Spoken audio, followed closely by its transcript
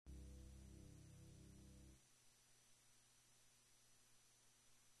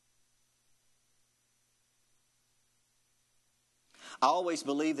I always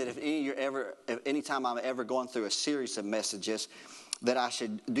believe that if anytime I'm ever going through a series of messages, that I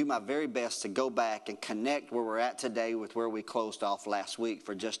should do my very best to go back and connect where we're at today with where we closed off last week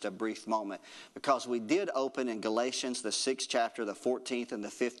for just a brief moment. Because we did open in Galatians, the 6th chapter, the 14th and the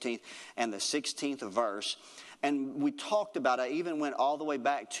 15th and the 16th verse. And we talked about, I even went all the way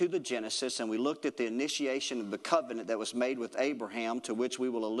back to the Genesis, and we looked at the initiation of the covenant that was made with Abraham, to which we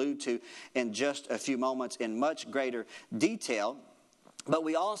will allude to in just a few moments in much greater detail. But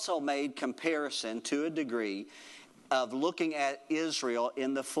we also made comparison to a degree of looking at Israel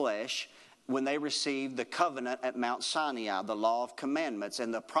in the flesh when they received the covenant at Mount Sinai, the law of commandments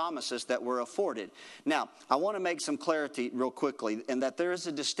and the promises that were afforded. Now, I want to make some clarity real quickly in that there is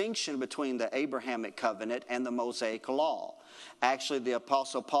a distinction between the Abrahamic covenant and the Mosaic law. Actually, the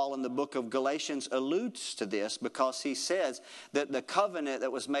Apostle Paul in the book of Galatians alludes to this because he says that the covenant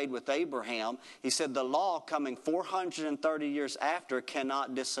that was made with Abraham, he said the law coming 430 years after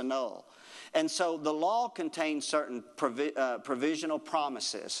cannot disannul. And so the law contains certain provisional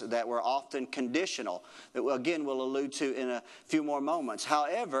promises that were often conditional, that again we'll allude to in a few more moments.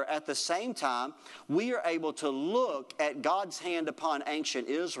 However, at the same time, we are able to look at God's hand upon ancient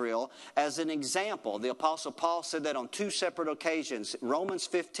Israel as an example. The Apostle Paul said that on two separate occasions, Romans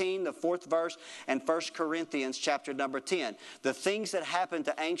 15, the 4th verse, and 1 Corinthians chapter number 10. The things that happened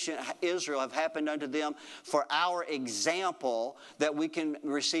to ancient Israel have happened unto them for our example, that we can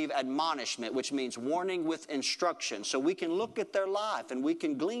receive admonishment, which means warning with instruction. So we can look at their life and we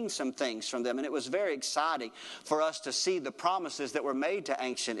can glean some things from them. And it was very exciting for us to see the promises that were made to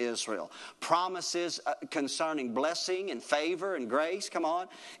ancient Israel. Promises concerning blessing and favor and grace. Come on.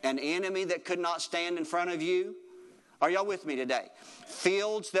 An enemy that could not stand in front of you. Are y'all with me today?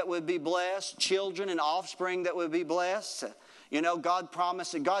 Fields that would be blessed. Children and offspring that would be blessed. You know, God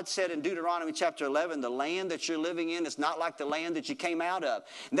promised, and God said in Deuteronomy chapter 11, the land that you're living in is not like the land that you came out of.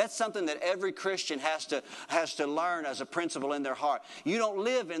 And that's something that every Christian has to learn as a principle in their heart. You don't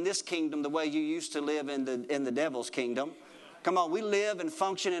live in this kingdom the way you used to live in the devil's kingdom. Come on, we live and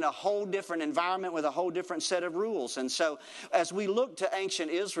function in a whole different environment with a whole different set of rules. And so as we look to ancient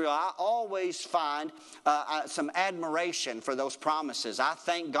Israel, I always find some admiration for those promises. I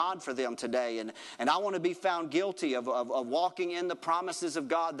thank God for them today. And I want to be found guilty of walking in the promises of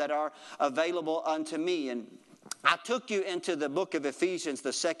God that are available unto me. And I took you into the book of Ephesians, the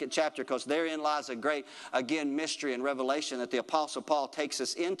 2nd chapter, because therein lies a great, again, mystery and revelation that the Apostle Paul takes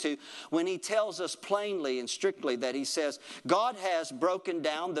us into when he tells us plainly and strictly that he says, God has broken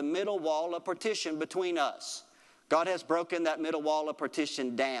down the middle wall of partition between us. God has broken that middle wall of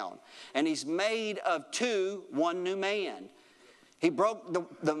partition down. And he's made of two one new man. He broke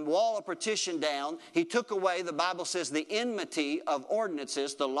the wall of partition down. He took away, the Bible says, the enmity of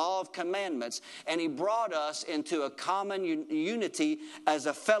ordinances, the law of commandments, and he brought us into a common unity as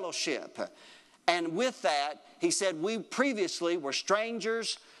a fellowship. And with that, he said, we previously were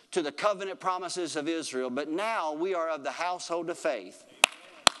strangers to the covenant promises of Israel, but now we are of the household of faith.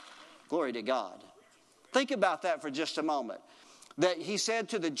 Glory to God. Think about that for just a moment. That he said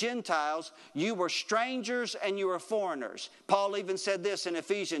to the Gentiles, you were strangers and you were foreigners. Paul even said this in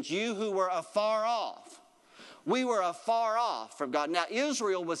Ephesians, you who were afar off. We were afar off from God. Now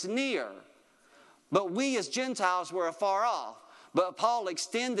Israel was near, but we as Gentiles were afar off. But Paul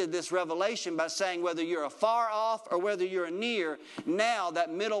extended this revelation by saying whether you're afar off or whether you're near, now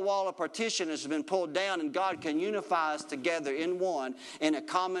that middle wall of partition has been pulled down and God can unify us together in one, in a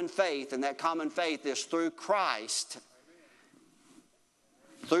common faith. And that common faith is through Christ.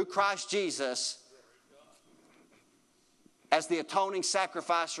 Through Christ Jesus as the atoning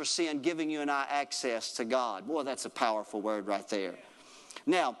sacrifice for sin, giving you and I access to God. Boy, that's a powerful word right there.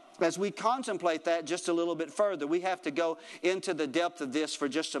 Now, as we contemplate that just a little bit further, we have to go into the depth of this for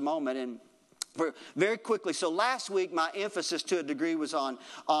just a moment. And very quickly, so last week my emphasis to a degree was on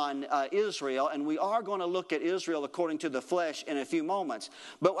Israel, and we are going to look at Israel according to the flesh in a few moments.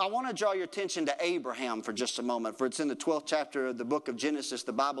 But I want to draw your attention to Abraham for just a moment, for it's in the 12th chapter of the book of Genesis.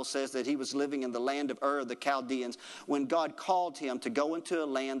 The Bible says that he was living in the land of Ur of the Chaldeans when God called him to go into a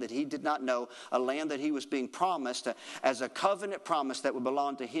land that he did not know, a land that he was being promised as a covenant promise that would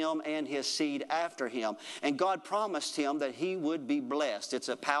belong to him and his seed after him. And God promised him that he would be blessed. It's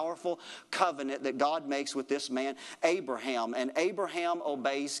a powerful covenant covenant that God makes with this man, Abraham. And Abraham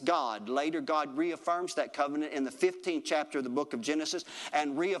obeys God. Later, God reaffirms that covenant in the 15th chapter of the book of Genesis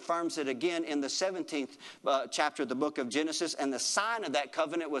and reaffirms it again in the 17th chapter of the book of Genesis. And the sign of that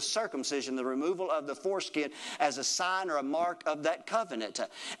covenant was circumcision, the removal of the foreskin as a sign or a mark of that covenant.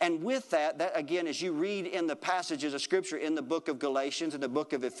 And with that again, as you read in the passages of Scripture in the book of Galatians and the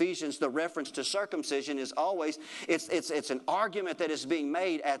book of Ephesians, the reference to circumcision is always, it's an argument that is being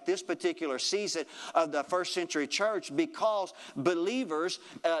made at this particular season of the first century church, because believers,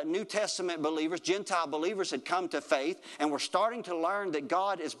 New Testament believers, Gentile believers had come to faith and were starting to learn that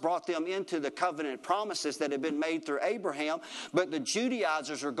God has brought them into the covenant promises that had been made through Abraham. But the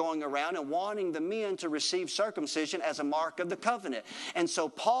Judaizers are going around and wanting the men to receive circumcision as a mark of the covenant. And so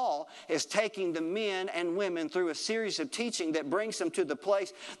Paul is taking the men and women through a series of teaching that brings them to the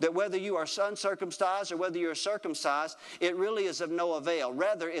place that whether you are uncircumcised or whether you're circumcised, it really is of no avail.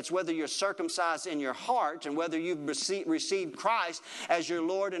 Rather, it's whether you're circumcised in your heart and whether you've received Christ as your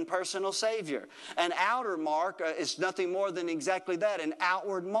Lord and personal Savior. An outer mark is nothing more than exactly that, an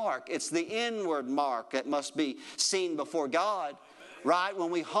outward mark. It's the inward mark that must be seen before God. Right? When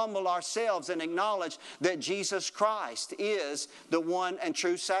we humble ourselves and acknowledge that Jesus Christ is the one and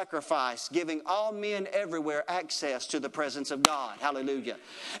true sacrifice, giving all men everywhere access to the presence of God. Hallelujah.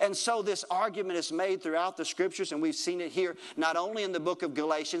 And so this argument is made throughout the Scriptures, and we've seen it here not only in the book of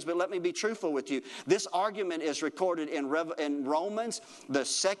Galatians, but let me be truthful with you. This argument is recorded in Romans, the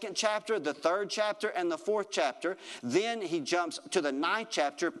 2nd chapter, the 3rd chapter, and the 4th chapter. Then he jumps to the 9th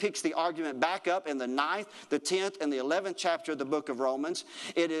chapter, picks the argument back up in the 9th, the 10th, and the 11th chapter of the book of Romans.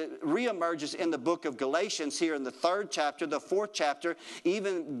 It reemerges in the book of Galatians here in the 3rd chapter, the 4th chapter,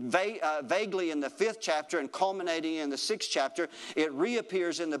 even vaguely in the 5th chapter and culminating in the 6th chapter. It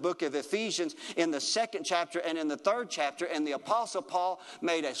reappears in the book of Ephesians in the 2nd chapter and in the 3rd chapter. And the Apostle Paul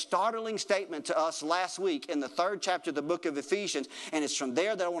made a startling statement to us last week in the 3rd chapter of the book of Ephesians. And it's from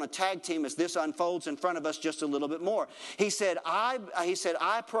there that I want to tag team as this unfolds in front of us just a little bit more. He said, I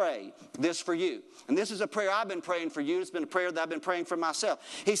pray this for you. And this is a prayer I've been praying for you. It's been a prayer that I've been praying for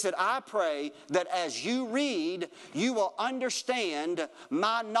myself. He said, I pray that as you read, you will understand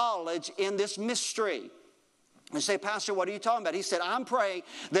my knowledge in this mystery. You say, Pastor, what are you talking about? He said, I'm praying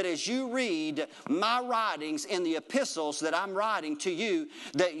that as you read my writings in the epistles that I'm writing to you,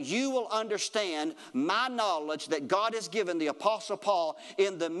 that you will understand my knowledge that God has given the Apostle Paul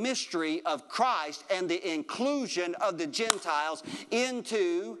in the mystery of Christ and the inclusion of the Gentiles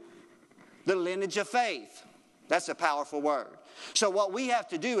into the lineage of faith. That's a powerful word. So what we have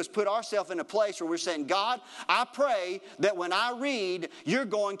to do is put ourselves in a place where we're saying, God, I pray that when I read, you're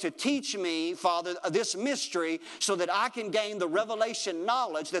going to teach me, Father, this mystery so that I can gain the revelation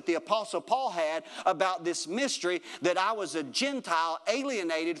knowledge that the Apostle Paul had about this mystery, that I was a Gentile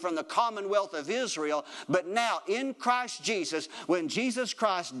alienated from the commonwealth of Israel. But now in Christ Jesus, when Jesus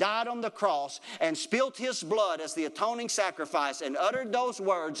Christ died on the cross and spilt his blood as the atoning sacrifice and uttered those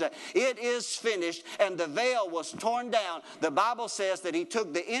words, it is finished, and the veil was torn down, the Bible says that he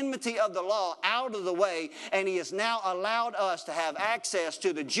took the enmity of the law out of the way, and he has now allowed us to have access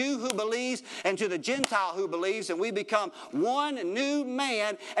to the Jew who believes and to the Gentile who believes, and we become one new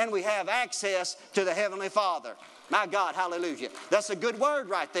man, and we have access to the Heavenly Father. My God, hallelujah. That's a good word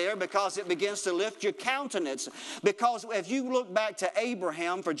right there, because it begins to lift your countenance. Because if you look back to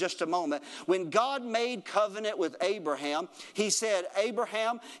Abraham for just a moment, when God made covenant with Abraham, he said,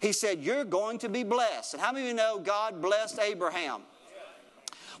 you're going to be blessed. And how many of you know God blessed Abraham?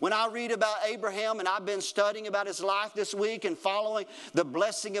 When I read about Abraham, and I've been studying about his life this week and following the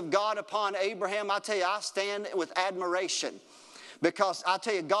blessing of God upon Abraham, I tell you, I stand with admiration. Because I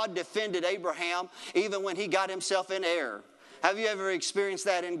tell you, God defended Abraham even when he got himself in error. Have you ever experienced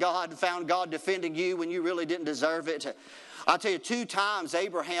that in God, found God defending you when you really didn't deserve it? I'll tell you, 2 times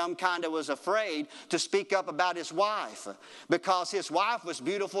Abraham kind of was afraid to speak up about his wife, because his wife was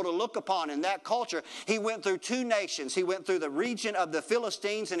beautiful to look upon. In that culture, he went through 2 nations. He went through the region of the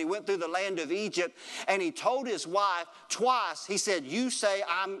Philistines, and he went through the land of Egypt. And he told his wife twice, he said, you say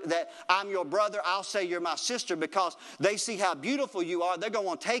I'm your brother, I'll say you're my sister, because they see how beautiful you are. They're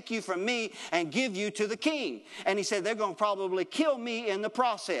going to take you from me and give you to the king. And he said, they're going to probably kill me in the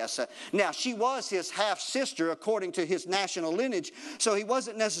process. Now, she was his half-sister according to his national national lineage. So he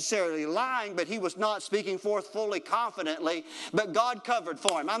wasn't necessarily lying, but he was not speaking forth fully confidently. But God covered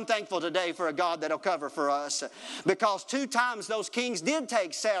for him. I'm thankful today for a God that'll cover for us. Because 2 times those kings did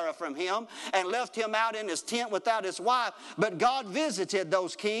take Sarah from him and left him out in his tent without his wife. But God visited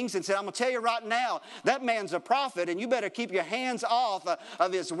those kings and said, I'm going to tell you right now, that man's a prophet, and you better keep your hands off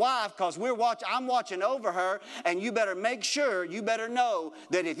of his wife, because I'm watching over her, and you better make sure, you better know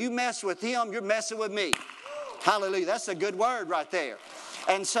that if you mess with him, you're messing with me. Hallelujah. That's a good word right there.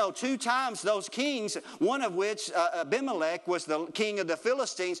 And so 2 times those kings, one of which, Abimelech, was the king of the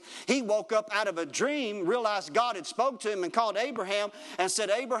Philistines, he woke up out of a dream, realized God had spoke to him and called Abraham and said,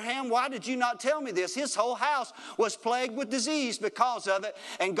 Abraham, why did you not tell me this? His whole house was plagued with disease because of it.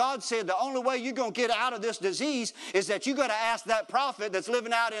 And God said, the only way you're going to get out of this disease is that you got to ask that prophet that's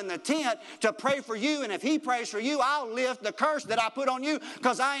living out in the tent to pray for you. And if he prays for you, I'll lift the curse that I put on you,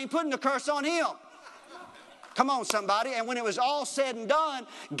 because I ain't putting the curse on him. Come on, somebody. And when it was all said and done,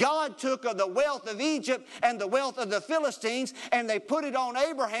 God took of the wealth of Egypt and the wealth of the Philistines, and they put it on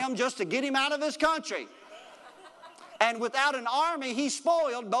Abraham just to get him out of his country. And without an army, he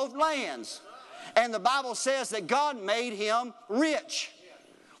spoiled both lands. And the Bible says that God made him rich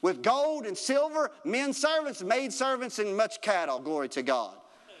with gold and silver, men servants, maid servants, and much cattle. Glory to God.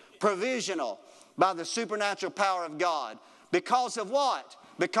 Provisional by the supernatural power of God. Because of what?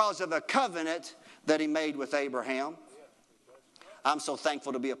 Because of a covenant that he made with Abraham. I'm so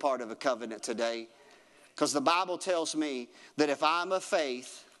thankful to be a part of a covenant today, because the Bible tells me that if I'm of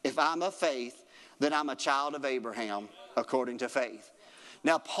faith, then I'm a child of Abraham according to faith.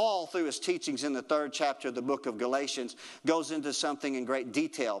 Now, Paul, through his teachings in the 3rd chapter of the book of Galatians, goes into something in great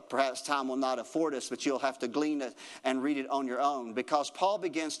detail. Perhaps time will not afford us, but you'll have to glean it and read it on your own, because Paul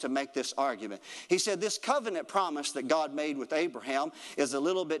begins to make this argument. He said this covenant promise that God made with Abraham is a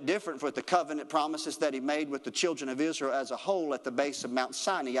little bit different from the covenant promises that he made with the children of Israel as a whole at the base of Mount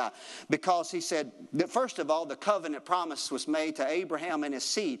Sinai. Because he said that, first of all, the covenant promise was made to Abraham and his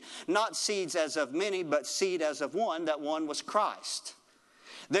seed. Not seeds as of many, but seed as of one. That one was Christ.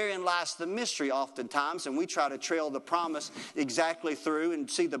 Therein lies the mystery oftentimes, and we try to trail the promise exactly through and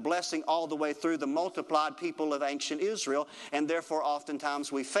see the blessing all the way through the multiplied people of ancient Israel, and therefore oftentimes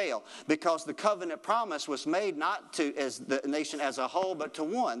we fail. Because the covenant promise was made not to as the nation as a whole, but to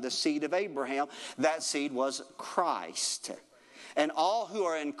one, the seed of Abraham. That seed was Christ. And all who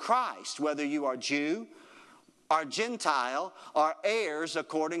are in Christ, whether you are Jew or Gentile, are heirs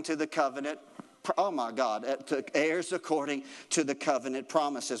according to the covenant. Oh my God, heirs according to the covenant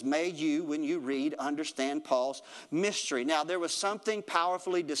promises. May you, when you read, understand Paul's mystery. Now, there was something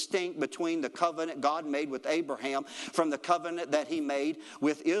powerfully distinct between the covenant God made with Abraham from the covenant that he made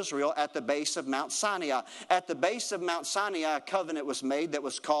with Israel at the base of Mount Sinai. At the base of Mount Sinai, a covenant was made that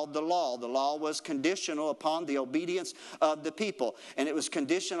was called the law. The law was conditional upon the obedience of the people. And it was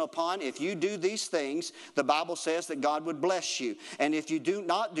conditional upon, if you do these things, the Bible says that God would bless you. And if you do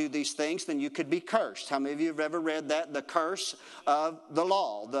not do these things, then you could be cursed. How many of you have ever read that? The curse of the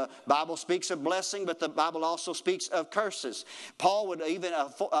law. The Bible speaks of blessing, but the Bible also speaks of curses. Paul would even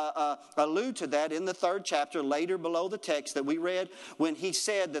allude to that in the 3rd chapter, later below the text that we read, when he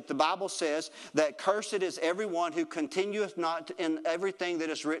said that the Bible says that cursed is everyone who continueth not in everything that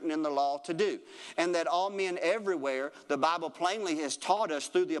is written in the law to do. And that all men everywhere, the Bible plainly has taught us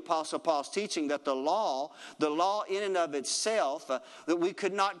through the Apostle Paul's teaching that the law in and of itself, that we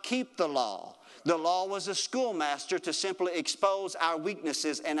could not keep the law. The law was a schoolmaster to simply expose our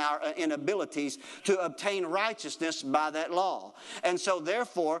weaknesses and our inabilities to obtain righteousness by that law. And so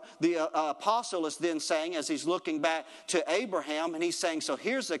therefore, the apostle is then saying, as he's looking back to Abraham, and he's saying, so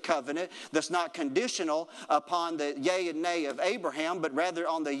here's a covenant that's not conditional upon the yea and nay of Abraham, but rather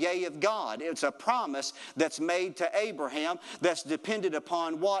on the yea of God. It's a promise that's made to Abraham that's dependent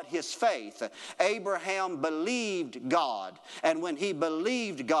upon what? His faith. Abraham believed God. And when he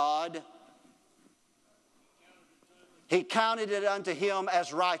believed God, he counted it unto him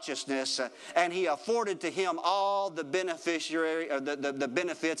as righteousness, and he afforded to him all the the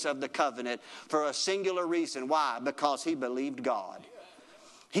benefits of the covenant for a singular reason. Why? Because he believed God.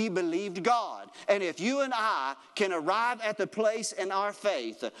 He believed God. And if you and I can arrive at the place in our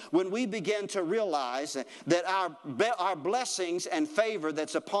faith when we begin to realize that our blessings and favor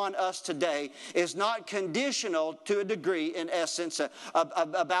that's upon us today is not conditional to a degree, in essence,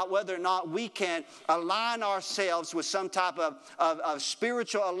 about whether or not we can align ourselves with some type of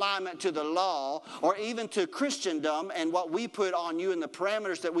spiritual alignment to the law or even to Christendom and what we put on you and the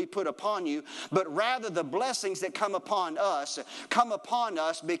parameters that we put upon you, but rather the blessings that come upon us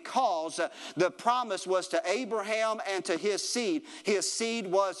us because the promise was to Abraham and to his seed. His seed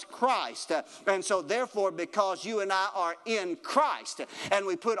was Christ. And so therefore, because you and I are in Christ and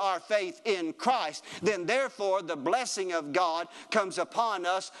we put our faith in Christ, then therefore the blessing of God comes upon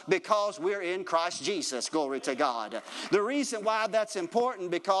us because we're in Christ Jesus. Glory to God. The reason why that's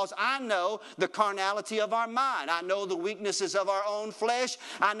important, because I know the carnality of our mind. I know the weaknesses of our own flesh.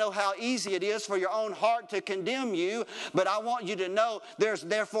 I know how easy it is for your own heart to condemn you. But I want you to know there's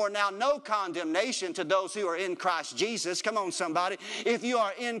therefore now no condemnation to those who are in Christ Jesus. Come on, somebody. If you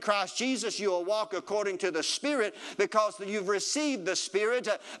are in Christ Jesus, you will walk according to the Spirit, because you've received the Spirit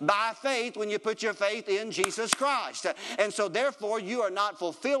by faith when you put your faith in Jesus Christ. And so therefore you are not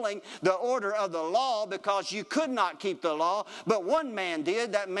fulfilling the order of the law, because you could not keep the law, but one man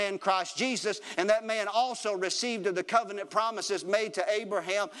did, that man Christ Jesus, and that man also received of the covenant promises made to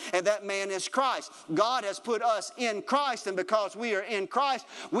Abraham, and that man is Christ. God has put us in Christ, and because we are in Christ,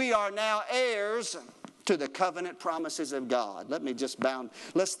 we are now heirs to the covenant promises of God.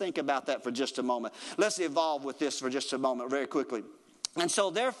 Let's think about that for just a moment. Let's evolve with this for just a moment very quickly. And so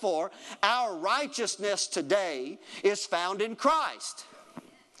therefore, our righteousness today is found in Christ.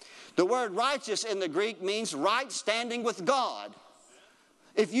 The word righteous in the Greek means right standing with God.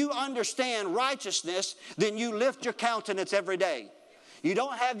 If you understand righteousness, then you lift your countenance every day. You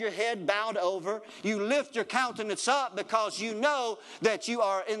don't have your head bowed over. You lift your countenance up because you know that you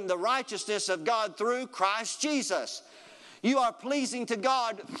are in the righteousness of God through Christ Jesus. You are pleasing to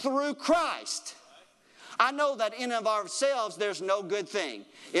God through Christ. I know that in of ourselves there's no good thing.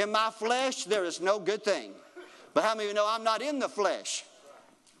 In my flesh there is no good thing. But how many of you know I'm not in the flesh?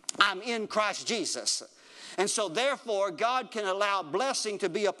 I'm in Christ Jesus. And so therefore, God can allow blessing to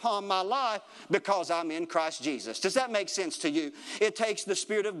be upon my life because I'm in Christ Jesus. Does that make sense to you? It takes the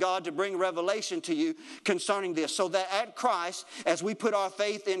Spirit of God to bring revelation to you concerning this. So that at Christ, as we put our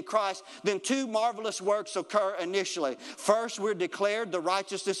faith in Christ, then two marvelous works occur initially. First, we're declared the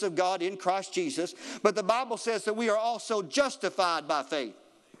righteousness of God in Christ Jesus. But the Bible says that we are also justified by faith.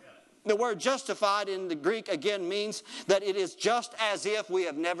 The word justified in the Greek again means that it is just as if we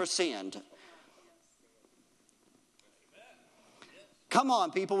have never sinned. Come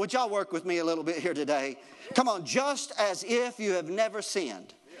on, people, would y'all work with me a little bit here today? Come on, just as if you have never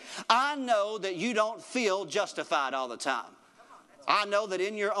sinned. I know that you don't feel justified all the time. I know that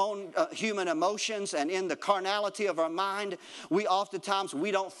in your own human emotions and in the carnality of our mind, we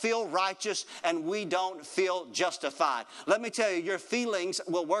don't feel righteous and we don't feel justified. Let me tell you, your feelings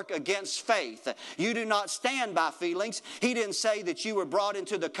will work against faith. You do not stand by feelings. He didn't say that you were brought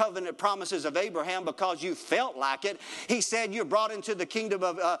into the covenant promises of Abraham because you felt like it. He said you're brought into the kingdom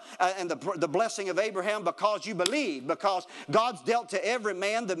of and the blessing of Abraham because you believe, because God's dealt to every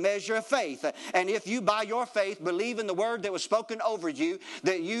man the measure of faith. And if you by your faith believe in the word that was spoken over you,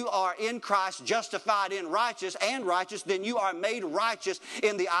 that you are in Christ, justified in righteous, then you are made righteous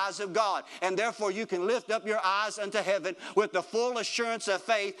in the eyes of God. And therefore you can lift up your eyes unto heaven with the full assurance of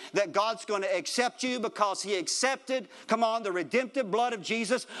faith that God's going to accept you because He accepted, the redemptive blood of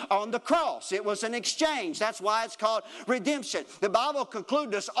Jesus on the cross. It was an exchange. That's why it's called redemption. The Bible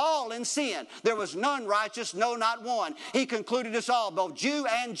concluded us all in sin. There was none righteous, no, not one. He concluded us all, both Jew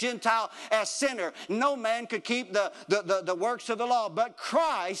and Gentile, as sinner. No man could keep the works of the law. But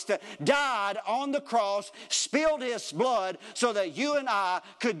Christ died on the cross, spilled His blood so that you and I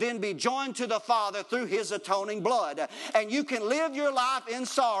could then be joined to the Father through His atoning blood. And you can live your life in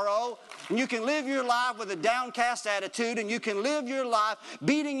sorrow, and you can live your life with a downcast attitude, and you can live your life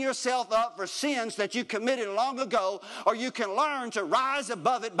beating yourself up for sins that you committed long ago, or you can learn to rise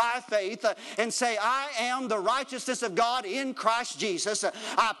above it by faith and say, I am the righteousness of God in Christ Jesus.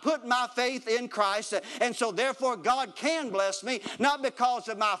 I put my faith in Christ, and so therefore God can bless me, not because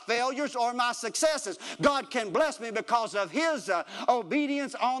of my failures or my successes. God can bless me because of His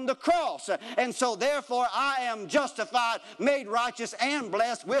obedience on the cross. And so therefore I am justified, made righteous, and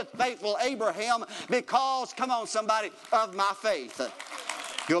blessed with faithful Abraham because, of my faith.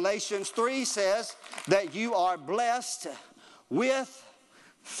 Galatians 3 says that you are blessed with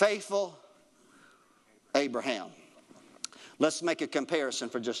faithful Abraham. Let's make a comparison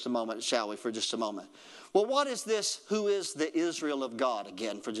for just a moment, shall we, for just a moment. Well, what is this? Who is the Israel of God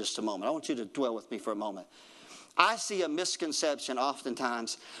again for just a moment? I want you to dwell with me for a moment. I see a misconception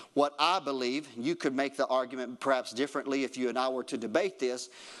oftentimes. What I believe, you could make the argument perhaps differently if you and I were to debate this,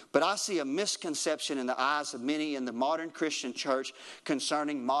 but I see a misconception in the eyes of many in the modern Christian church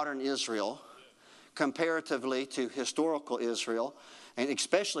concerning modern Israel comparatively to historical Israel. and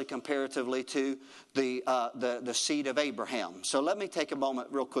especially comparatively to the seed of Abraham. So let me take a moment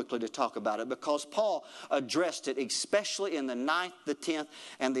real quickly to talk about it, because Paul addressed it especially in the 9th, the 10th,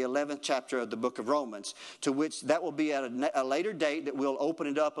 and the 11th chapter of the book of Romans, to which that will be at a later date that we'll open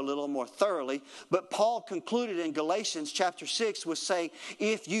it up a little more thoroughly. But Paul concluded in Galatians chapter 6 with saying,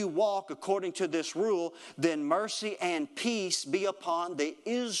 if you walk according to this rule, then mercy and peace be upon the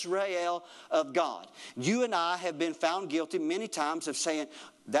Israel of God. You and I have been found guilty many times of saying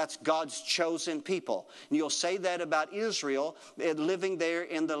that's God's chosen people. And you'll say that about Israel, living there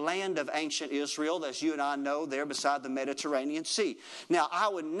in the land of ancient Israel, as you and I know, there beside the Mediterranean Sea. Now, I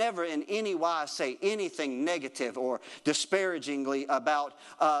would never in any wise say anything negative or disparagingly about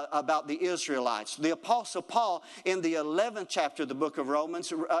the Israelites. The Apostle Paul, in the 11th chapter of the book of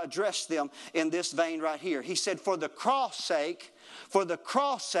Romans, addressed them in this vein right here. He said, for the cross sake,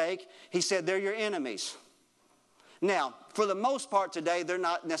 he said, they're your enemies. Now, for the most part today, they're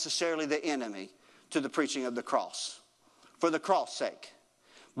not necessarily the enemy to the preaching of the cross, for the cross sake.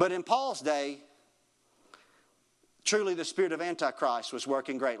 But in Paul's day, truly the spirit of Antichrist was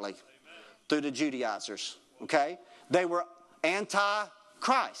working greatly through the Judaizers, okay? They were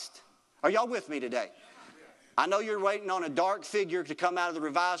anti-Christ. Are y'all with me today? I know you're waiting on a dark figure to come out of the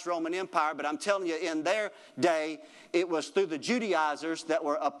revised Roman Empire, but I'm telling you, in their day, it was through the Judaizers that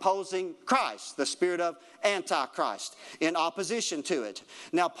were opposing Christ, the spirit of Antichrist, in opposition to it.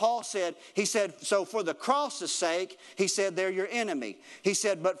 Now, Paul said, so for the cross's sake, he said, they're your enemy. He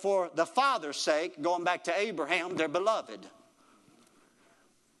said, but for the Father's sake, going back to Abraham, they're beloved.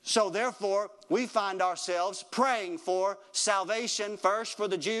 So therefore, we find ourselves praying for salvation first for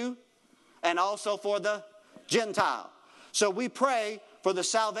the Jew and also for the Gentile. So we pray for the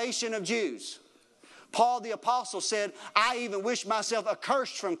salvation of Jews. Paul the apostle said, I even wish myself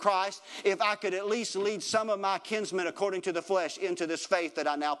accursed from Christ if I could at least lead some of my kinsmen according to the flesh into this faith that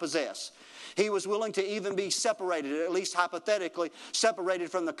I now possess. He was willing to even be separated, at least hypothetically, separated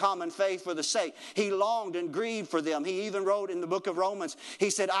from the common faith for the sake. He longed and grieved for them. He even wrote in the book of Romans, he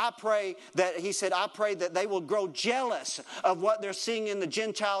said, I pray that they will grow jealous of what they're seeing in the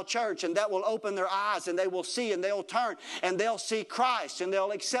Gentile church, and that will open their eyes, and they will see, and they'll turn, and they'll see Christ, and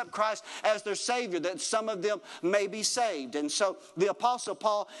they'll accept Christ as their Savior, that some of them may be saved. And so the Apostle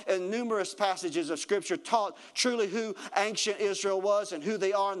Paul, in numerous passages of Scripture, taught truly who ancient Israel was and who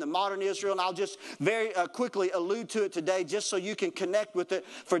they are in the modern Israel. And I'll just very quickly allude to it today just so you can connect with it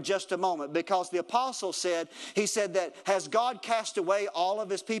for just a moment. Because the apostle said, he said that, has God cast away all of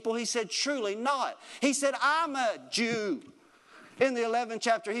his people? He said, truly not. He said, I'm a Jew. In the 11th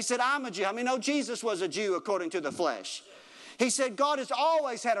chapter, he said, I'm a Jew. I mean, no, Jesus was a Jew according to the flesh. He said, God has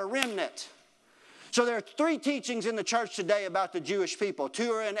always had a remnant. So there are 3 teachings in the church today about the Jewish people.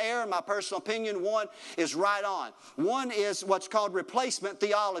 2 are in error, in my personal opinion. 1 is right on. 1 is what's called replacement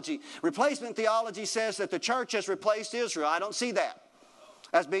theology. Replacement theology says that the church has replaced Israel. I don't see that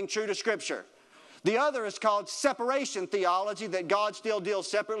as being true to Scripture. The other is called separation theology, that God still deals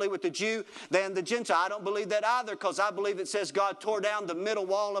separately with the Jew than the Gentile. I don't believe that either, because I believe it says God tore down the middle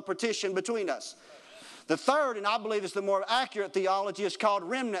wall of partition between us. The third, and I believe is the more accurate theology, is called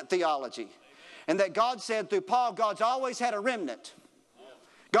remnant theology. And that God said through Paul, God's always had a remnant.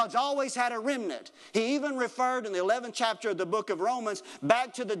 God's always had a remnant. He even referred in the 11th chapter of the book of Romans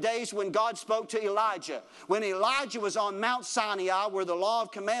back to the days when God spoke to Elijah. When Elijah was on Mount Sinai, where the law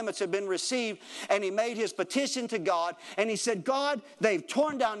of commandments had been received, and he made his petition to God, and he said, God, they've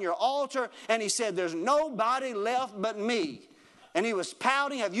torn down your altar, and he said, there's nobody left but me. And he was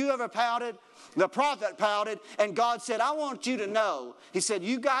pouting. Have you ever pouted? The prophet pouted, and God said, I want you to know. He said,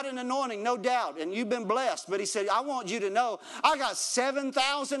 you got an anointing, no doubt, and you've been blessed. But he said, I want you to know, I got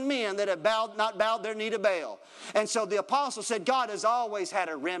 7,000 men that have not bowed their knee to Baal. And so the apostle said, God has always had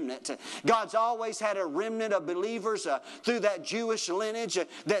a remnant. God's always had a remnant of believers through that Jewish lineage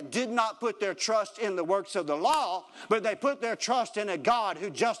that did not put their trust in the works of the law, but they put their trust in a God who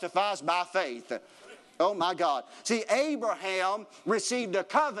justifies by faith. Oh my God. See, Abraham received a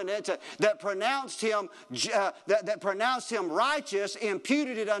covenant that pronounced him righteous,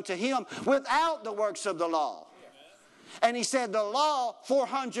 imputed it unto him without the works of the law. And he said the law,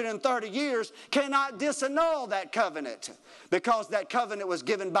 430 years, cannot disannul that covenant, because that covenant was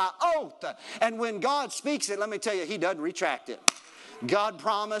given by oath. And when God speaks it, let me tell you, he doesn't retract it. God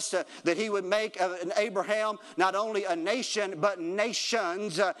promised that He would make an Abraham not only a nation, but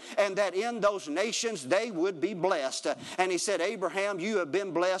nations, and that in those nations they would be blessed. And He said, Abraham, you have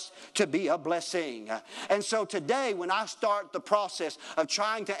been blessed to be a blessing. And so today, when I start the process of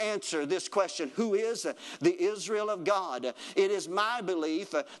trying to answer this question, who is the Israel of God? It is my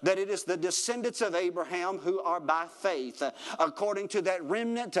belief that it is the descendants of Abraham who are by faith, according to that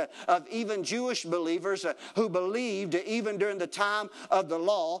remnant of even Jewish believers who believed even during the time of the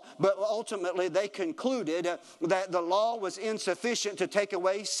law, but ultimately they concluded that the law was insufficient to take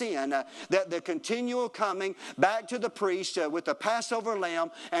away sin, that the continual coming back to the priest with a Passover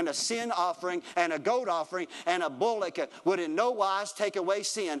lamb and a sin offering and a goat offering and a bullock would in no wise take away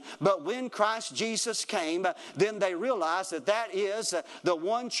sin. But when Christ Jesus came, then they realized that that is the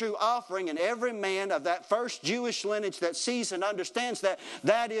one true offering, and every man of that first Jewish lineage that sees and understands that,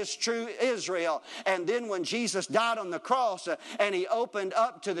 that is true Israel. And then when Jesus died on the cross and He opened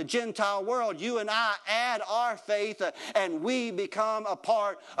up to the Gentile world, you and I add our faith and we become a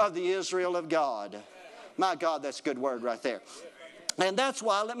part of the Israel of God. My God, that's a good word right there. And that's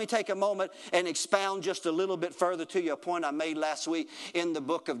why, let me take a moment and expound just a little bit further to you a point I made last week in the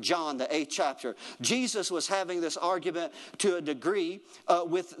book of John, the 8th chapter. Jesus was having this argument to a degree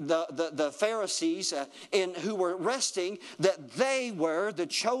with the Pharisees who were resting that they were the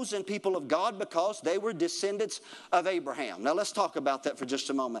chosen people of God because they were descendants of Abraham. Now let's talk about that for just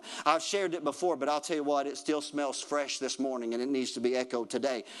a moment. I've shared it before, but I'll tell you what, it still smells fresh this morning and it needs to be echoed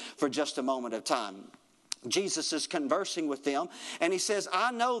today for just a moment of time. Jesus is conversing with them, and He says,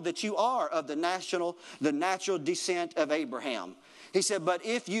 I know that you are of the natural descent of Abraham. He said, but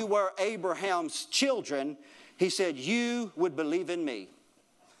if you were Abraham's children, He said, you would believe in me.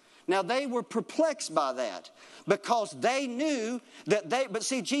 Now, they were perplexed by that because they knew that but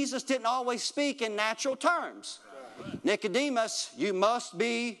see, Jesus didn't always speak in natural terms. Nicodemus, you must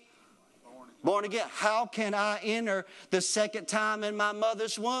be born again. How can I enter the second time in my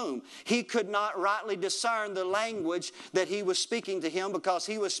mother's womb? He could not rightly discern the language that He was speaking to him because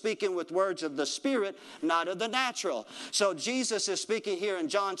He was speaking with words of the Spirit, not of the natural. So Jesus is speaking here in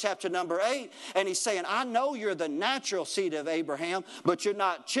John chapter number 8, and He's saying, I know you're the natural seed of Abraham, but you're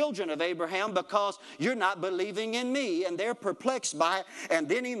not children of Abraham because you're not believing in me. And they're perplexed by it. And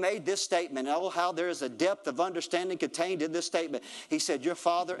then He made this statement. Oh, how there is a depth of understanding contained in this statement. He said, your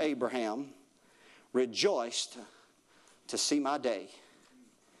father Abraham rejoiced to see my day.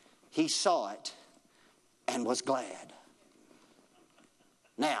 He saw it and was glad.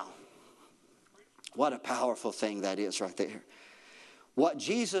 Now, what a powerful thing that is right there. What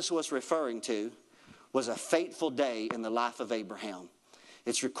Jesus was referring to was a fateful day in the life of Abraham.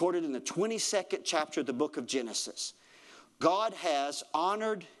 It's recorded in the 22nd chapter of the book of Genesis. God has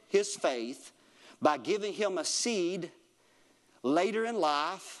honored his faith by giving him a seed later in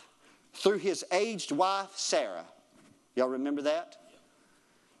life through his aged wife, Sarah. Y'all remember that?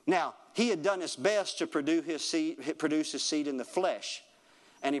 Now, he had done his best to produce his seed in the flesh,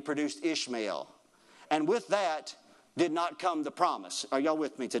 and he produced Ishmael. And with that did not come the promise. Are y'all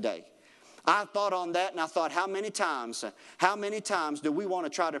with me today? I thought on that, and I thought, how many times do we want to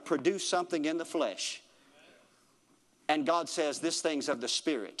try to produce something in the flesh? And God says, this thing's of the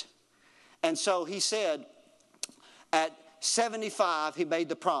Spirit. And so He said, at 75, He made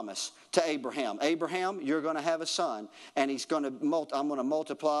the promise to Abraham. Abraham, you're going to have a son, and I'm going to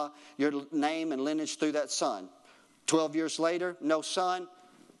multiply your name and lineage through that son. 12 years later, no son.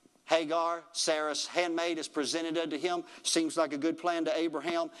 Hagar, Sarah's handmaid, is presented unto him. Seems like a good plan to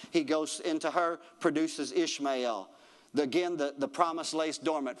Abraham. He goes into her, produces Ishmael. Again, the promise lays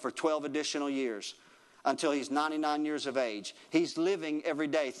dormant for 12 additional years until he's 99 years of age. He's living every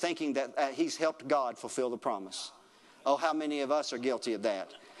day thinking that he's helped God fulfill the promise. Oh, how many of us are guilty of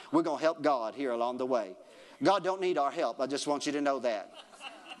that? We're going to help God here along the way. God don't need our help. I just want you to know that.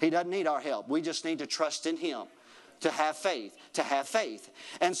 He doesn't need our help. We just need to trust in Him, to have faith,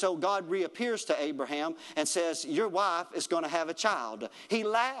 And so God reappears to Abraham and says, your wife is going to have a child. He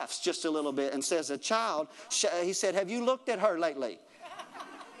laughs just a little bit and says, a child? He said, have you looked at her lately?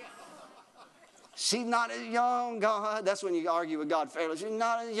 She's not as young, God. That's when you argue with God fairly. She's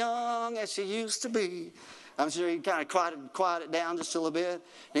not as young as she used to be. I'm sure he kind of quieted it down just a little bit. And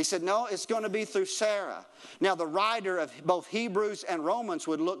he said, no, it's going to be through Sarah. Now, the writer of both Hebrews and Romans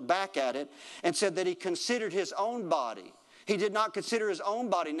would look back at it and said that he considered his own body. He did not consider his own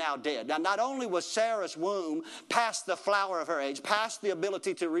body now dead. Now, not only was Sarah's womb past the flower of her age, past the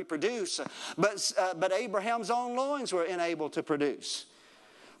ability to reproduce, but Abraham's own loins were unable to produce.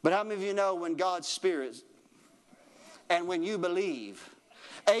 But how many of you know when God's Spirit and when you believe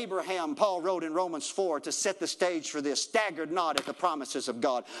Abraham, Paul wrote in Romans 4 to set the stage for this, staggered not at the promises of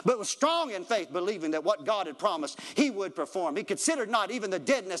God, but was strong in faith, believing that what God had promised he would perform. He considered not even the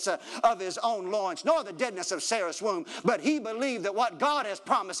deadness of his own loins, nor the deadness of Sarah's womb, but he believed that what God has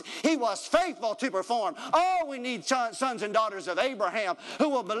promised, he was faithful to perform. Oh, we need sons and daughters of Abraham who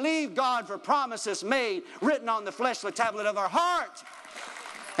will believe God for promises made, written on the fleshly tablet of our heart.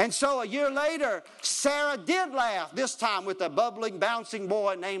 And so a year later, Sarah did laugh, this time with a bubbling, bouncing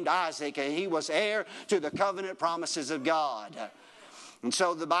boy named Isaac, and he was heir to the covenant promises of God. And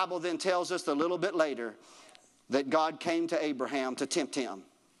so the Bible then tells us a little bit later that God came to Abraham to tempt him.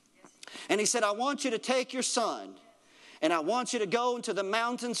 And he said, I want you to take your son, and I want you to go into the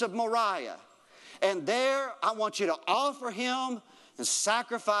mountains of Moriah, and there I want you to offer him and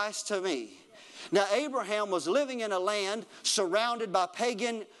sacrifice to me. Now, Abraham was living in a land surrounded by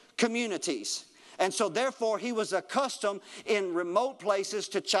pagan communities. And so, therefore, he was accustomed in remote places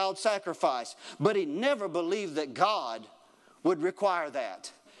to child sacrifice. But he never believed that God would require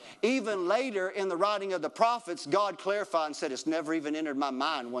that. Even later in the writing of the prophets, God clarified and said, it's never even entered my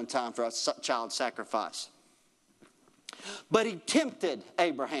mind one time for a child sacrifice. But he tempted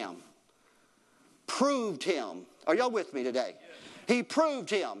Abraham, proved him. Are y'all with me today? He proved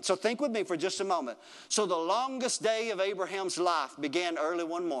him. So think with me for just a moment. So the longest day of Abraham's life began early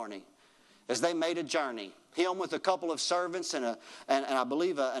one morning as they made a journey. Him with a couple of servants and I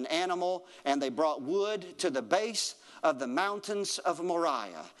believe an animal, and they brought wood to the base of the mountains of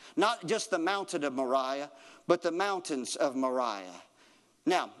Moriah. Not just the mountain of Moriah, but the mountains of Moriah.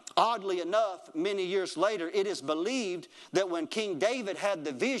 Now, oddly enough, many years later, it is believed that when King David had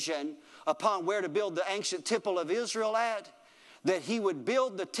the vision upon where to build the ancient temple of Israel at, that he would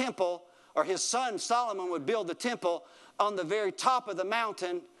build the temple, or his son Solomon would build the temple on the very top of the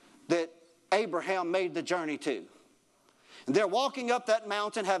mountain that Abraham made the journey to. And they're walking up that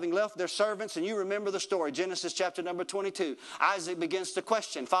mountain, having left their servants, and you remember the story, Genesis chapter number 22. Isaac begins to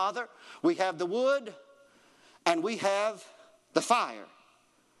question, Father, we have the wood and we have the fire,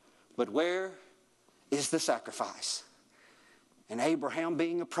 but where is the sacrifice? And Abraham,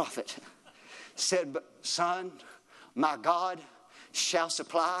 being a prophet, said, son, my God shall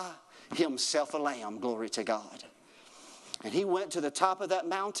supply himself a lamb. Glory to God. And he went to the top of that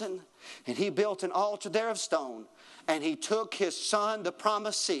mountain, and he built an altar there of stone. And he took his son, the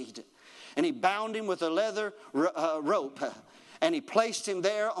promised seed, and he bound him with a leather rope. And he placed him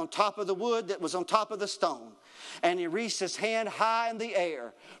there on top of the wood that was on top of the stone. And he reached his hand high in the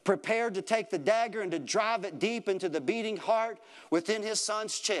air, prepared to take the dagger and to drive it deep into the beating heart within his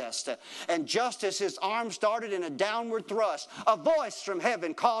son's chest. And just as his arm started in a downward thrust, a voice from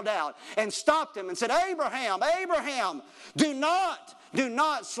heaven called out and stopped him and said, Abraham, Abraham, do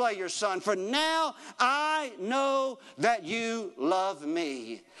not slay your son, for now I know that you love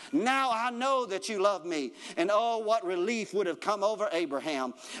me. Now I know that you love me. And oh, what relief would have come over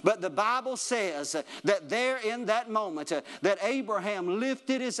Abraham. But the Bible says that there in that moment that Abraham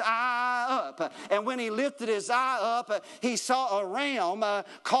lifted his eye up. And when he lifted his eye up, he saw a ram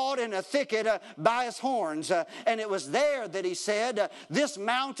caught in a thicket by his horns. And it was there that he said, this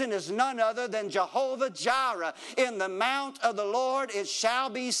mountain is none other than Jehovah Jireh. In the mount of the Lord it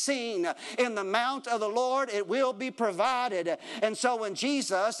shall be seen. In the mount of the Lord it will be provided. And so when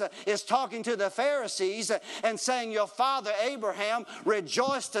Jesus is talking to the Pharisees and saying, your father Abraham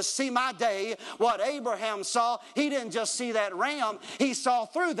rejoiced to see my day, what Abraham saw, he didn't just see that ram, he saw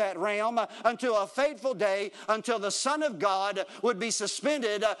through that ram until a fateful day, until the Son of God would be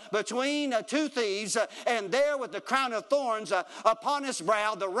suspended between two thieves, and there with the crown of thorns upon his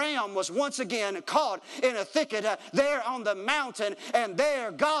brow, the ram was once again caught in a thicket there on the mountain, and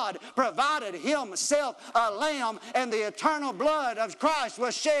there God provided himself a lamb, and the eternal blood of Christ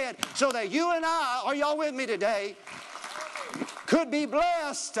was shed so that you and I, are y'all with me today, could be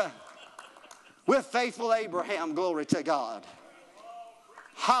blessed with faithful Abraham. Glory to God.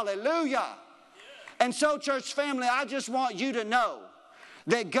 Hallelujah. And so, church family, I just want you to know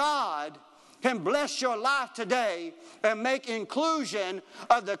that God can bless your life today and make inclusion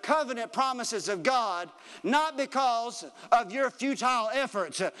of the covenant promises of God, not because of your futile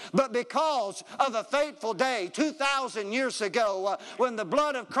efforts, but because of a fateful day 2,000 years ago when the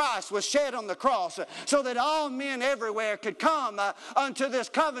blood of Christ was shed on the cross so that all men everywhere could come unto this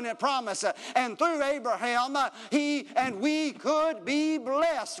covenant promise. And through Abraham, he and we could be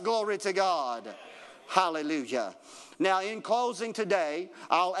blessed. Glory to God. Hallelujah. Now, in closing today,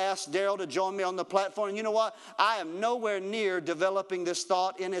 I'll ask Daryl to join me on the platform. And you know what? I am nowhere near developing this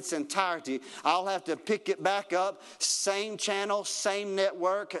thought in its entirety. I'll have to pick it back up. Same channel, same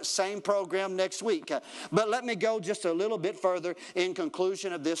network, same program next week. But let me go just a little bit further in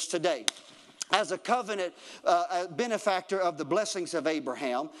conclusion of this today. As a covenant benefactor of the blessings of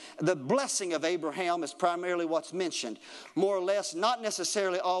Abraham, the blessing of Abraham is primarily what's mentioned. More or less, not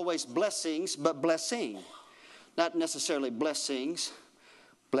necessarily always blessings, but blessing. Not necessarily blessings,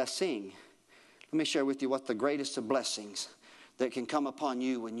 blessing. Let me share with you what the greatest of blessings that can come upon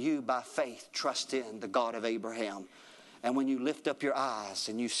you when you, by faith, trust in the God of Abraham. And when you lift up your eyes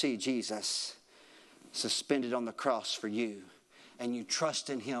and you see Jesus suspended on the cross for you, and you trust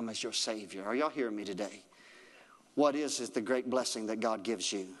in Him as your Savior. Are y'all hearing me today? What is the great blessing that God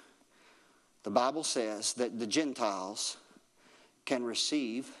gives you? The Bible says that the Gentiles can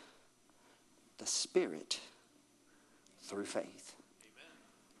receive the Spirit through faith. Amen.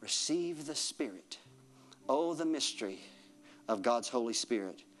 Receive the Spirit. Oh, the mystery of God's Holy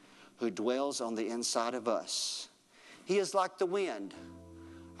Spirit who dwells on the inside of us. He is like the wind.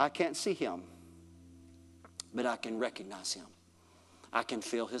 I can't see Him, but I can recognize Him. I can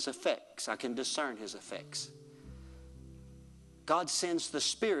feel His effects. I can discern His effects. God sends the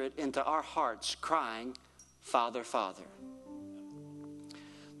Spirit into our hearts crying, Father, Father.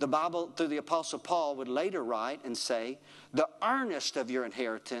 The Bible, through the Apostle Paul, would later write and say, the earnest of your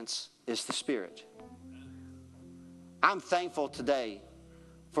inheritance is the Spirit. I'm thankful today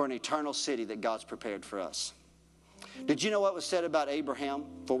for an eternal city that God's prepared for us. Did you know what was said about Abraham?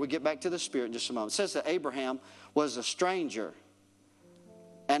 Before we get back to the Spirit in just a moment. It says that Abraham was a stranger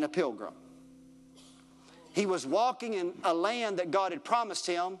and a pilgrim. He was walking in a land that God had promised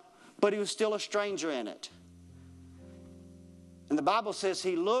him, but he was still a stranger in it. And the Bible says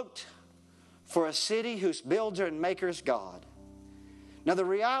he looked for a city whose builder and maker is God. Now the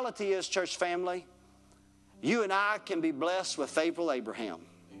reality is, church family, you and I can be blessed with faithful Abraham.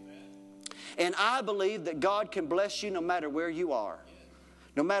 Amen. And I believe that God can bless you no matter where you are.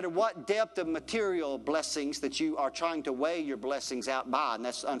 No matter what depth of material blessings that you are trying to weigh your blessings out by. And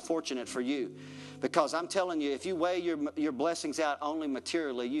that's unfortunate for you. Because I'm telling you, if you weigh your blessings out only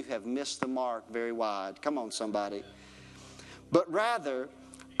materially, you have missed the mark very wide. Come on, somebody. But rather,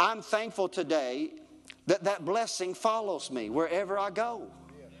 I'm thankful today that that blessing follows me wherever I go.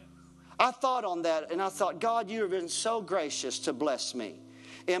 I thought on that and I thought, God, you have been so gracious to bless me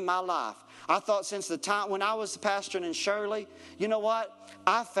in my life. I thought since the time when I was pastoring in Shirley, you know what?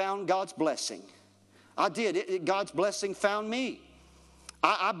 I found God's blessing. I did. God's blessing found me.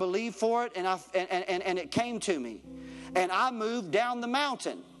 I believed for it and it came to me. And I moved down the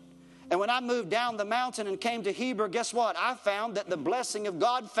mountain. And when I moved down the mountain and came to Heber, guess what? I found that the blessing of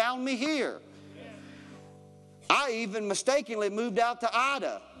God found me here. I even mistakenly moved out to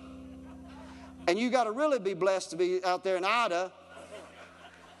Ida. And you got to really be blessed to be out there in Ida.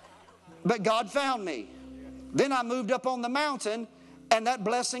 But God found me. Then I moved up on the mountain and that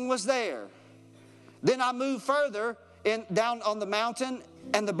blessing was there. Then I moved further down on the mountain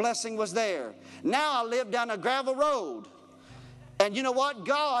and the blessing was there. Now I live down a gravel road. And you know what?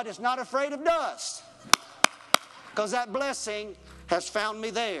 God is not afraid of dust. Because that blessing has found me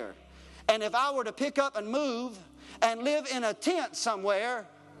there. And if I were to pick up and move and live in a tent somewhere,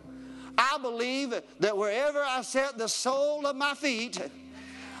 I believe that wherever I set the sole of my feet,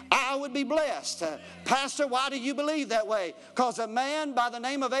 I would be blessed. Pastor, why do you believe that way? Because a man by the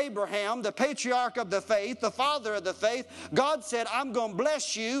name of Abraham, the patriarch of the faith, the father of the faith, God said, I'm going to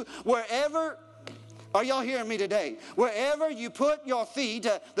bless you wherever. Are y'all hearing me today? Wherever you put your feet,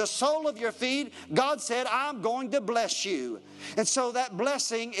 the sole of your feet, God said, I'm going to bless you. And so that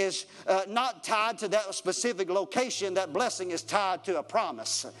blessing is not tied to that specific location. That blessing is tied to a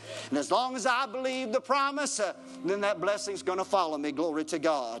promise. And as long as I believe the promise, then that blessing is going to follow me. Glory to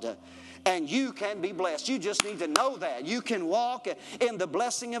God. And you can be blessed. You just need to know that. You can walk in the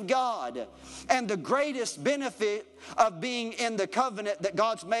blessing of God. And the greatest benefit of being in the covenant that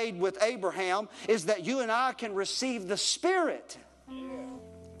God's made with Abraham is that you and I can receive the Spirit.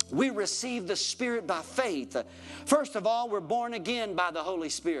 We receive the Spirit by faith. First of all, we're born again by the Holy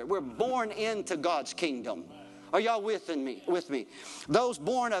Spirit. We're born into God's kingdom. Are y'all with me? Those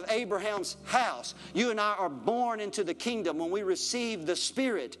born of Abraham's house, you and I are born into the kingdom when we receive the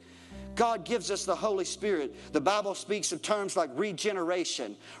Spirit. God gives us the Holy Spirit. The Bible speaks of terms like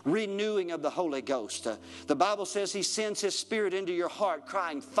regeneration, renewing of the Holy Ghost. The Bible says He sends His Spirit into your heart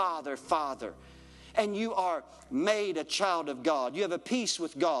crying, Father, Father. And you are made a child of God. You have a peace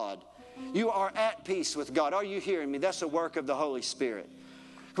with God. You are at peace with God. Are you hearing me? That's a work of the Holy Spirit.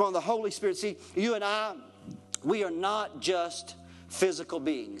 Come on, the Holy Spirit. See, you and I We are not just physical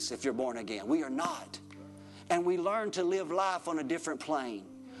beings if you're born again. We are not. And we learn to live life on a different plane.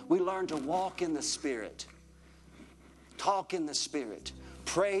 We learn to walk in the Spirit, talk in the Spirit,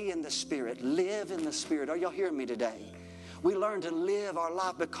 pray in the Spirit, live in the Spirit. Are y'all hearing me today? We learn to live our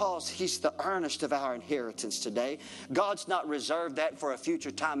life because He's the earnest of our inheritance today. God's not reserved that for a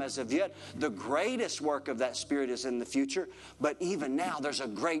future time as of yet. The greatest work of that Spirit is in the future. But even now, there's a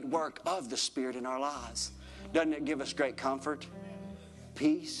great work of the Spirit in our lives. Doesn't it give us great comfort?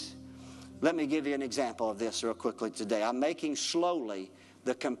 Peace? Let me give you an example of this real quickly today. I'm making slowly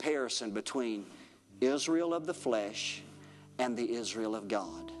the comparison between Israel of the flesh and the Israel of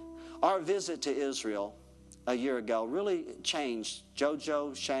God. Our visit to Israel a year ago really changed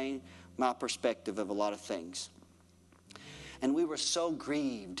JoJo, Shane, my perspective of a lot of things. And we were so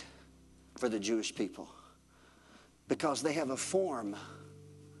grieved for the Jewish people because they have a form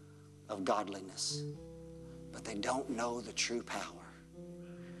of godliness, but they don't know the true power.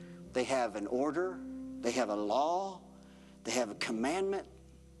 They have an order, they have a law, they have a commandment.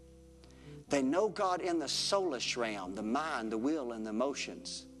 They know God in the soulish realm, the mind, the will, and the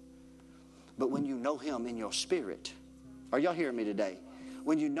emotions. But when you know Him in your spirit, are y'all hearing me today?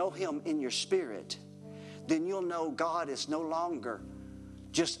 When you know Him in your spirit, then you'll know God is no longer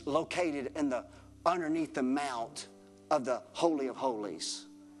just located in the underneath the mount of the Holy of Holies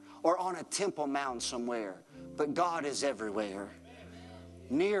or on a temple mountain somewhere, but God is everywhere,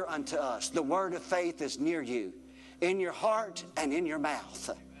 near unto us. The word of faith is near you, in your heart and in your mouth,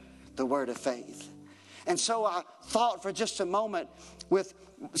 the word of faith. And so I thought for just a moment, with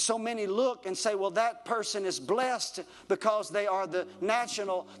so many look and say, well, that person is blessed because they are the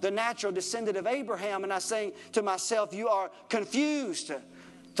natural descendant of Abraham. And I say to myself, you are confused.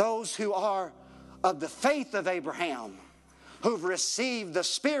 Those who are of the faith of Abraham, who've received the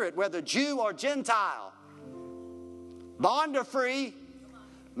Spirit, whether Jew or Gentile, bond or free,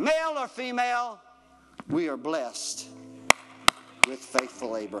 male or female, we are blessed with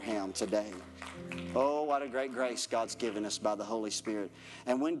faithful Abraham today. Oh, what a great grace God's given us by the Holy Spirit.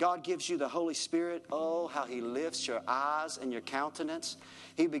 And when God gives you the Holy Spirit, oh, how He lifts your eyes and your countenance.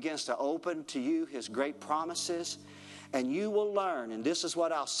 He begins to open to you His great promises. And you will learn, and this is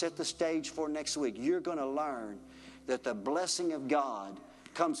what I'll set the stage for next week. You're going to learn that the blessing of God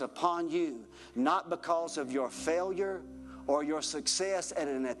comes upon you, not because of your failure or your success at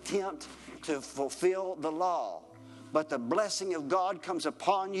an attempt to fulfill the law. But the blessing of God comes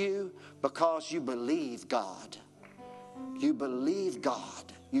upon you because you believe God. You believe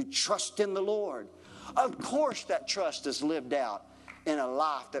God. You trust in the Lord. Of course, that trust is lived out in a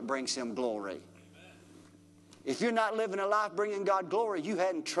life that brings Him glory. If you're not living a life bringing God glory, you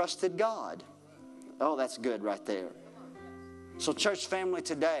hadn't trusted God. Oh, that's good right there. So, church family,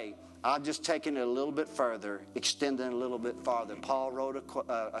 today, I've just taken it a little bit further, extending it a little bit farther. Paul wrote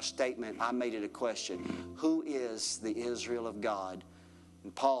a statement. I made it a question. Who is the Israel of God?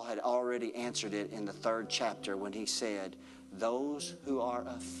 And Paul had already answered it in the 3rd chapter when he said, those who are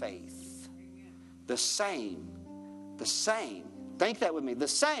of faith. The same. Think that with me. The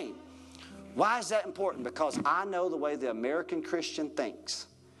same. Why is that important? Because I know the way the American Christian thinks.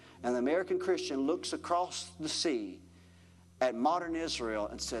 And the American Christian looks across the sea at modern Israel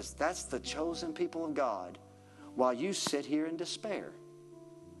and says, that's the chosen people of God, while you sit here in despair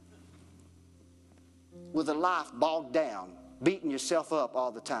with a life bogged down, beating yourself up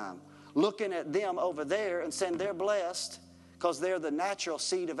all the time, looking at them over there and saying they're blessed because they're the natural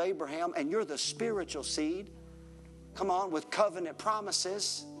seed of Abraham and you're the spiritual seed. Come on, with covenant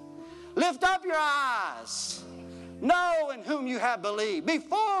promises. Lift up your eyes. Know in whom you have believed. Be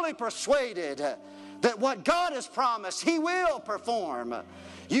fully persuaded that what God has promised, He will perform.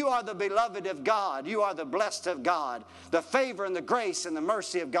 You are the beloved of God. You are the blessed of God. The favor and the grace and the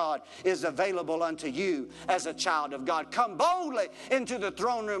mercy of God is available unto you as a child of God. Come boldly into the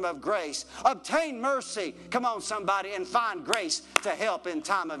throne room of grace. Obtain mercy. Come on, somebody, and find grace to help in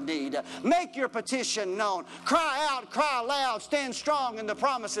time of need. Make your petition known. Cry out, cry loud. Stand strong in the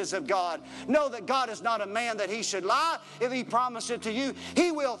promises of God. Know that God is not a man that He should lie. If He promised it to you,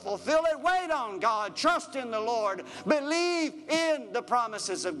 He will fulfill it. Wait on God. Trust in the Lord. Believe in the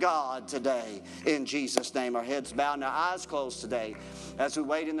promises of God today. In Jesus' name, our heads bowed and our eyes closed today. As we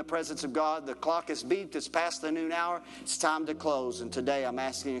wait in the presence of God, the clock is beeped. It's past the noon hour. It's time to close. And today I'm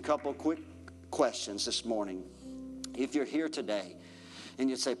asking a couple quick questions this morning. If you're here today and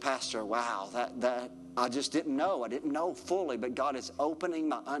you say, Pastor, wow, that I just didn't know. I didn't know fully, but God is opening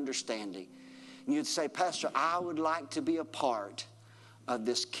my understanding. And you'd say, Pastor, I would like to be a part of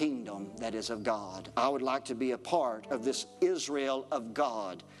this kingdom that is of God. I would like to be a part of this Israel of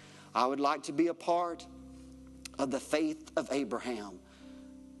God. I would like to be a part of the faith of Abraham.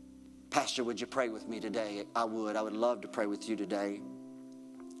 Pastor, would you pray with me today? I would. I would love to pray with you today,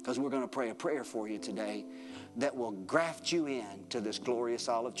 because we're going to pray a prayer for you today that will graft you into this glorious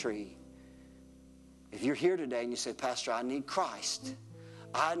olive tree. If you're here today and you say, Pastor, I need Christ.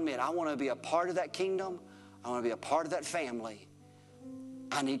 I admit I want to be a part of that kingdom. I want to be a part of that family.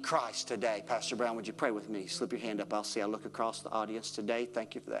 I need Christ today. Pastor Brown, would you pray with me? Slip your hand up. I'll see. I look across the audience today.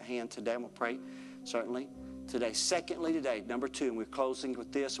 Thank you for that hand today. I'm going to pray, certainly, today. Secondly, today, number 2, and we're closing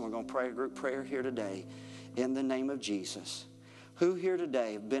with this, and we're going to pray a group prayer here today in the name of Jesus. Who here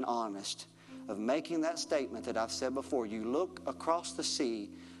today have been honest of making that statement that I've said before? You look across the sea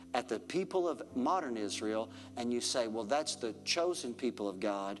at the people of modern Israel and you say, well, that's the chosen people of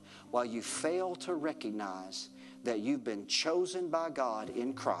God, while you fail to recognize that you've been chosen by God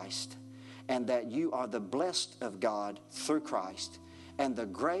in Christ and that you are the blessed of God through Christ. And the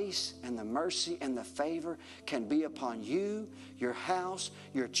grace and the mercy and the favor can be upon you, your house,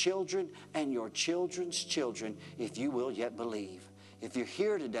 your children, and your children's children if you will yet believe. If you're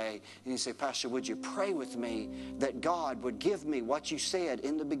here today and you say, Pastor, would you pray with me that God would give me what you said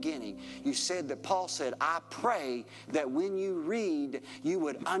in the beginning? You said that Paul said, I pray that when you read, you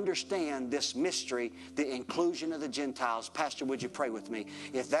would understand this mystery, the inclusion of the Gentiles. Pastor, would you pray with me?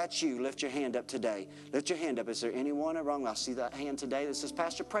 If that's you, lift your hand up today. Lift your hand up. Is there anyone wrong? I see that hand today that says,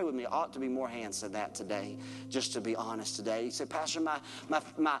 Pastor, pray with me. Ought to be more hands than that today, just to be honest today. You say, Pastor,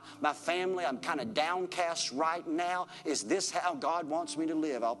 my family, I'm kind of downcast right now. Is this how God wants me to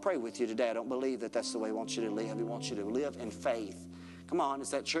live? I'll pray with you today. I don't believe that that's the way He wants you to live. He wants you to live in faith. Come on, is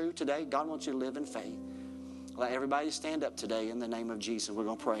that true today? God wants you to live in faith. Let everybody stand up today in the name of Jesus. We're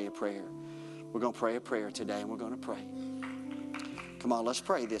going to pray a prayer. We're going to pray a prayer today, and we're going to pray. Come on, let's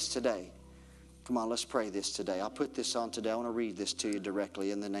pray this today. Come on, let's pray this today. I'll put this on today. I want to read this to you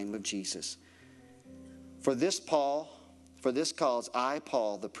directly in the name of Jesus. For this cause, I,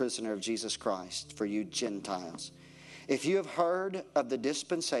 Paul, the prisoner of Jesus Christ, for you Gentiles, if you have heard of the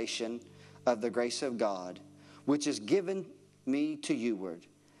dispensation of the grace of God, which is given me to youward,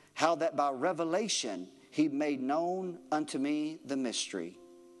 how that by revelation He made known unto me the mystery,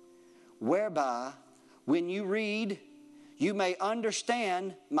 whereby when you read, you may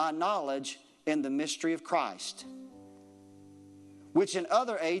understand my knowledge in the mystery of Christ, which in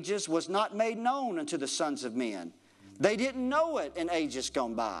other ages was not made known unto the sons of men. They didn't know it in ages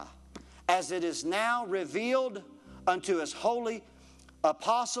gone by, as it is now revealed unto His holy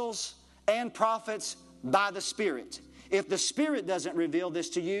apostles and prophets by the Spirit. If the Spirit doesn't reveal this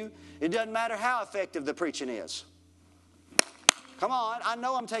to you, it doesn't matter how effective the preaching is. Come on, I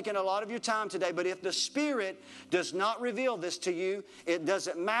know I'm taking a lot of your time today, but if the Spirit does not reveal this to you, it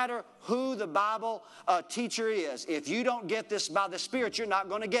doesn't matter who the Bible teacher is. If you don't get this by the Spirit, you're not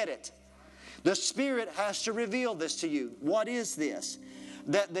going to get it. The Spirit has to reveal this to you. What is this?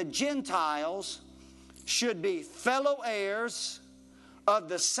 That the Gentiles should be fellow heirs of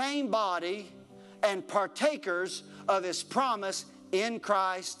the same body and partakers of His promise in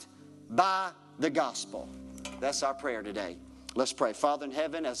Christ by the gospel. That's our prayer today. Let's pray. Father in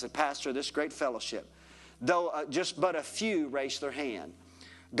heaven, as a pastor of this great fellowship, though just but a few raise their hand,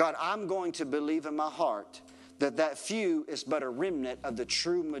 God, I'm going to believe in my heart that few is but a remnant of the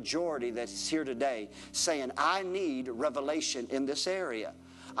true majority that's here today, saying, I need revelation in this area.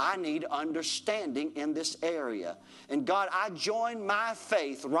 I need understanding in this area. And God, I join my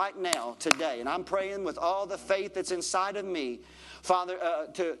faith right now today. And I'm praying with all the faith that's inside of me, Father,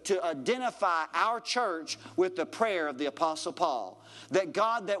 to identify our church with the prayer of the Apostle Paul. That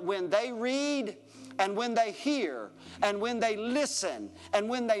God, that when they read and when they hear and when they listen and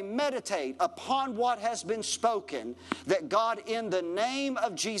when they meditate upon what has been spoken, that God, in the name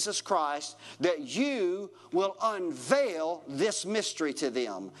of Jesus Christ, that you will unveil this mystery to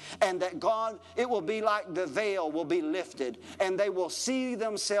them. And that God, it will be like the veil will be lifted and they will see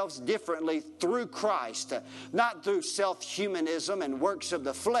themselves differently through Christ. Not through self-humanism and works of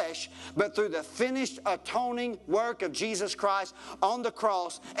the flesh, but through the finished atoning work of Jesus Christ on the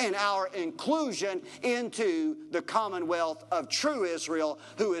cross and our inclusion into the commonwealth of true Israel,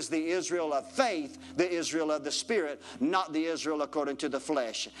 who is the Israel of faith, the Israel of the Spirit, not the Israel according to the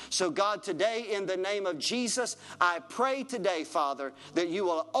flesh. So God, today in the name of Jesus, I pray today, Father, that you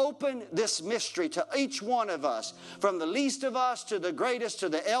will open this mystery to each one of us, from the least of us to the greatest, to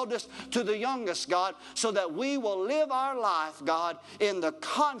the eldest, to the youngest, God, so that we will live our life, God, in the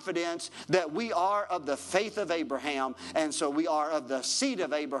confidence that we are of the faith of Abraham, and so we are of the seed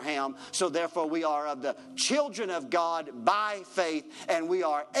of Abraham, so therefore we are are of the children of God by faith, and we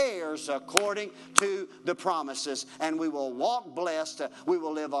are heirs according to the promises. And we will walk blessed. We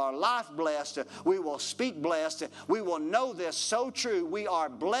will live our life blessed. We will speak blessed. We will know this so true. We are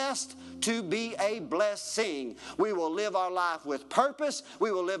blessed to be a blessing. We will live our life with purpose.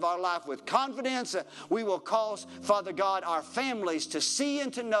 We will live our life with confidence. We will cause, Father God, our families to see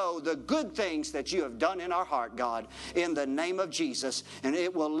and to know the good things that you have done in our heart, God, in the name of Jesus. And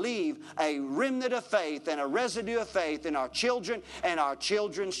it will leave a remnant of faith and a residue of faith in our children and our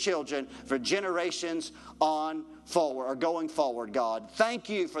children's children for generations on forward or going forward, God. Thank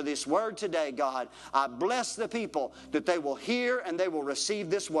you for this word today, God. I bless the people that they will hear and they will receive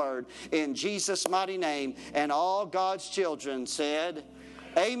this word in Jesus' mighty name. And all God's children said,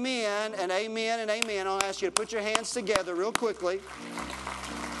 amen and amen and amen. I'll ask you to put your hands together real quickly.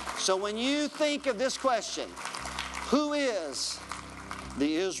 So when you think of this question, who is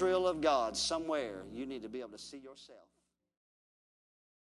the Israel of God? Somewhere you need to be able to see yourself.